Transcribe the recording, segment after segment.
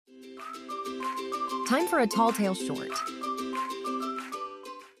Time for a Talltale short.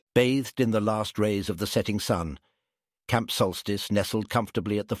 Bathed in the last rays of the setting sun, Camp Solstice nestled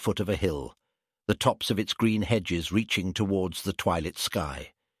comfortably at the foot of a hill, the tops of its green hedges reaching towards the twilit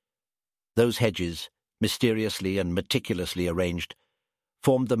sky. Those hedges, mysteriously and meticulously arranged,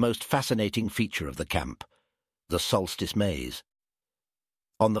 formed the most fascinating feature of the camp, the Solstice Maze.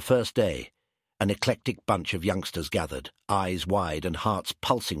 On the first day, an eclectic bunch of youngsters gathered, eyes wide and hearts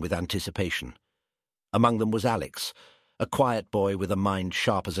pulsing with anticipation. Among them was Alex, a quiet boy with a mind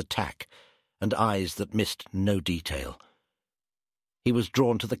sharp as a tack and eyes that missed no detail. He was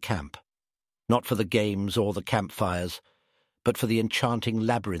drawn to the camp, not for the games or the campfires, but for the enchanting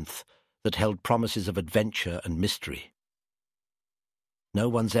labyrinth that held promises of adventure and mystery. "No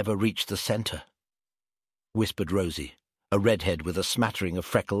one's ever reached the center," whispered Rosie, a redhead with a smattering of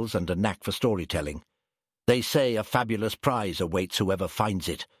freckles and a knack for storytelling. "They say a fabulous prize awaits whoever finds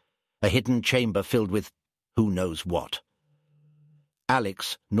it, a hidden chamber filled with who knows what."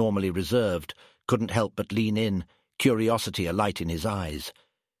 Alex, normally reserved, couldn't help but lean in, curiosity alight in his eyes.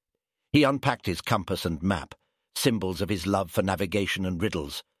 He unpacked his compass and map, symbols of his love for navigation and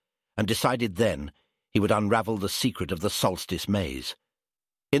riddles, and decided then he would unravel the secret of the Solstice Maze.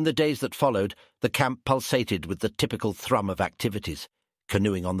 In the days that followed, the camp pulsated with the typical thrum of activities: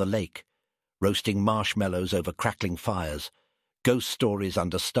 canoeing on the lake, roasting marshmallows over crackling fires, ghost stories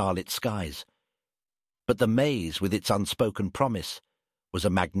under starlit skies. But the maze, with its unspoken promise, was a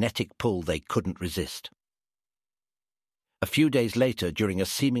magnetic pull they couldn't resist. A few days later, during a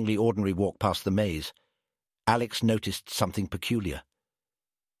seemingly ordinary walk past the maze, Alex noticed something peculiar.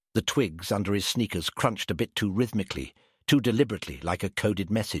 The twigs under his sneakers crunched a bit too rhythmically, too deliberately, like a coded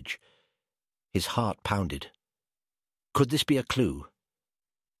message. His heart pounded. Could this be a clue?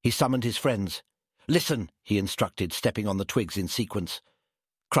 He summoned his friends. "Listen," he instructed, stepping on the twigs in sequence.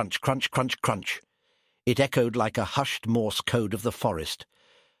 Crunch, crunch, crunch, crunch. It echoed like a hushed Morse code of the forest.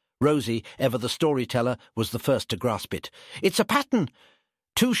 Rosie, ever the storyteller, was the first to grasp it. "It's a pattern!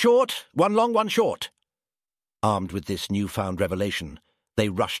 2 short, 1 long, 1 short." Armed with this newfound revelation, they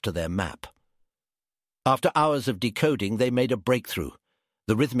rushed to their map. After hours of decoding, they made a breakthrough.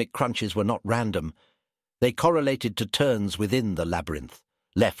 The rhythmic crunches were not random. They correlated to turns within the labyrinth.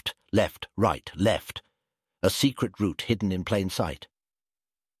 Left, left, right, left. A secret route hidden in plain sight.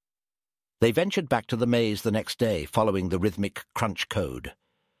 They ventured back to the maze the next day, following the rhythmic crunch code.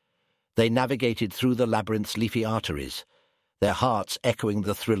 They navigated through the labyrinth's leafy arteries, their hearts echoing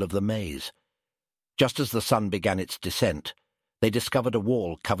the thrill of the maze. Just as the sun began its descent, they discovered a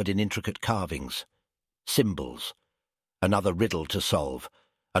wall covered in intricate carvings. Symbols. Another riddle to solve,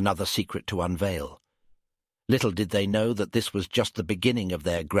 another secret to unveil. Little did they know that this was just the beginning of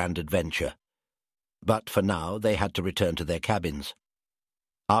their grand adventure. But for now, they had to return to their cabins.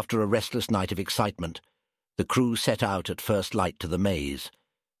 After a restless night of excitement, the crew set out at first light to the maze.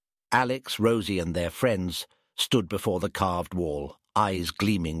 Alex, Rosie, and their friends stood before the carved wall, eyes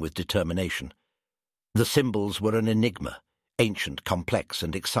gleaming with determination. The symbols were an enigma, ancient, complex,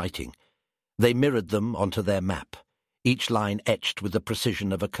 and exciting. They mirrored them onto their map, each line etched with the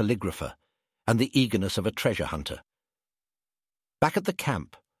precision of a calligrapher and the eagerness of a treasure hunter. Back at the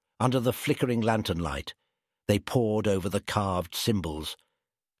camp, under the flickering lantern light, they pored over the carved symbols,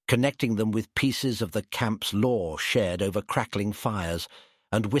 connecting them with pieces of the camp's lore shared over crackling fires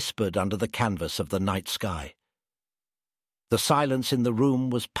and whispered under the canvas of the night sky. The silence in the room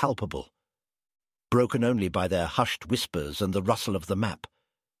was palpable, broken only by their hushed whispers and the rustle of the map.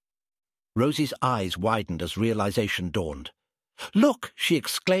 Rosie's eyes widened as realization dawned. "Look!" she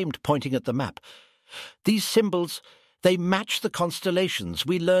exclaimed, pointing at the map. "These symbols, they match the constellations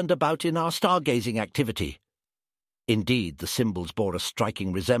we learned about in our stargazing activity." Indeed, the symbols bore a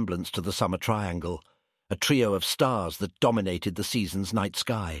striking resemblance to the summer triangle, a trio of stars that dominated the season's night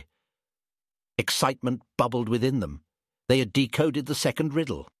sky. Excitement bubbled within them. They had decoded the second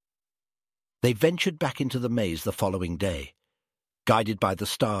riddle. They ventured back into the maze the following day. Guided by the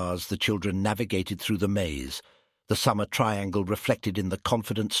stars, the children navigated through the maze, the summer triangle reflected in the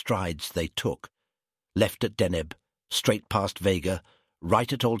confident strides they took. Left at Deneb, straight past Vega,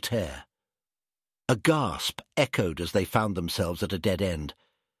 right at Altair. A gasp echoed as they found themselves at a dead end,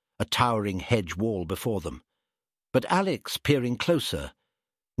 a towering hedge wall before them. But Alex, peering closer,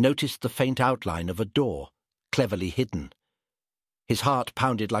 noticed the faint outline of a door, cleverly hidden. His heart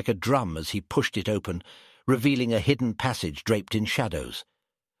pounded like a drum as he pushed it open, revealing a hidden passage draped in shadows.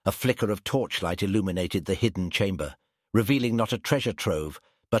 A flicker of torchlight illuminated the hidden chamber, revealing not a treasure trove,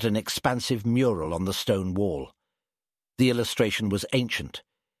 but an expansive mural on the stone wall. The illustration was ancient,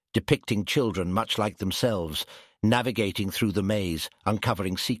 depicting children much like themselves, navigating through the maze,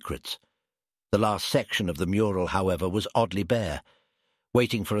 uncovering secrets. The last section of the mural, however, was oddly bare,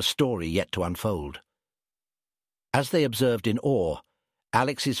 waiting for a story yet to unfold. As they observed in awe,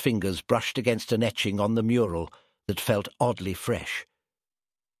 Alex's fingers brushed against an etching on the mural that felt oddly fresh.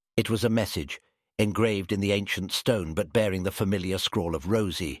 It was a message, engraved in the ancient stone but bearing the familiar scrawl of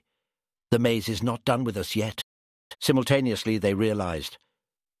Rosie. "The maze is not done with us yet." Simultaneously they realized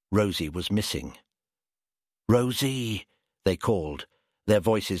Rosie was missing. "Rosie!" they called, their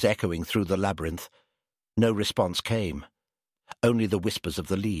voices echoing through the labyrinth. No response came, only the whispers of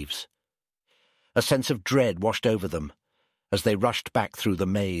the leaves. A sense of dread washed over them as they rushed back through the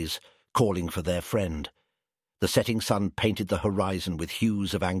maze, calling for their friend. The setting sun painted the horizon with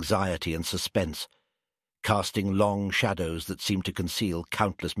hues of anxiety and suspense, casting long shadows that seemed to conceal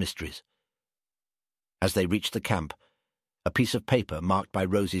countless mysteries. As they reached the camp, a piece of paper marked by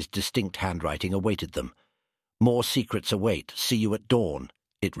Rosie's distinct handwriting awaited them. "More secrets await. See you at dawn,"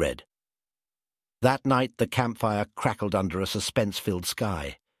 it read. That night the campfire crackled under a suspense-filled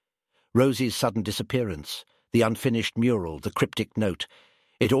sky. Rosie's sudden disappearance, the unfinished mural, the cryptic note,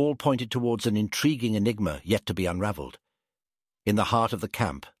 it all pointed towards an intriguing enigma yet to be unravelled. In the heart of the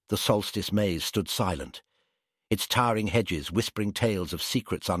camp, the Solstice Maze stood silent, its towering hedges whispering tales of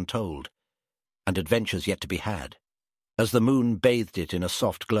secrets untold, and adventures yet to be had. As the moon bathed it in a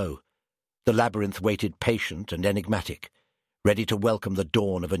soft glow, the labyrinth waited patient and enigmatic, ready to welcome the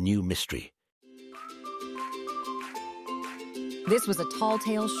dawn of a new mystery. This was A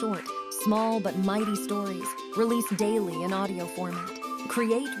Talltale short, small but mighty stories, released daily in audio format.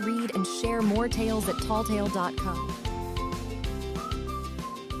 Create, read, and share more tales at talltale.co.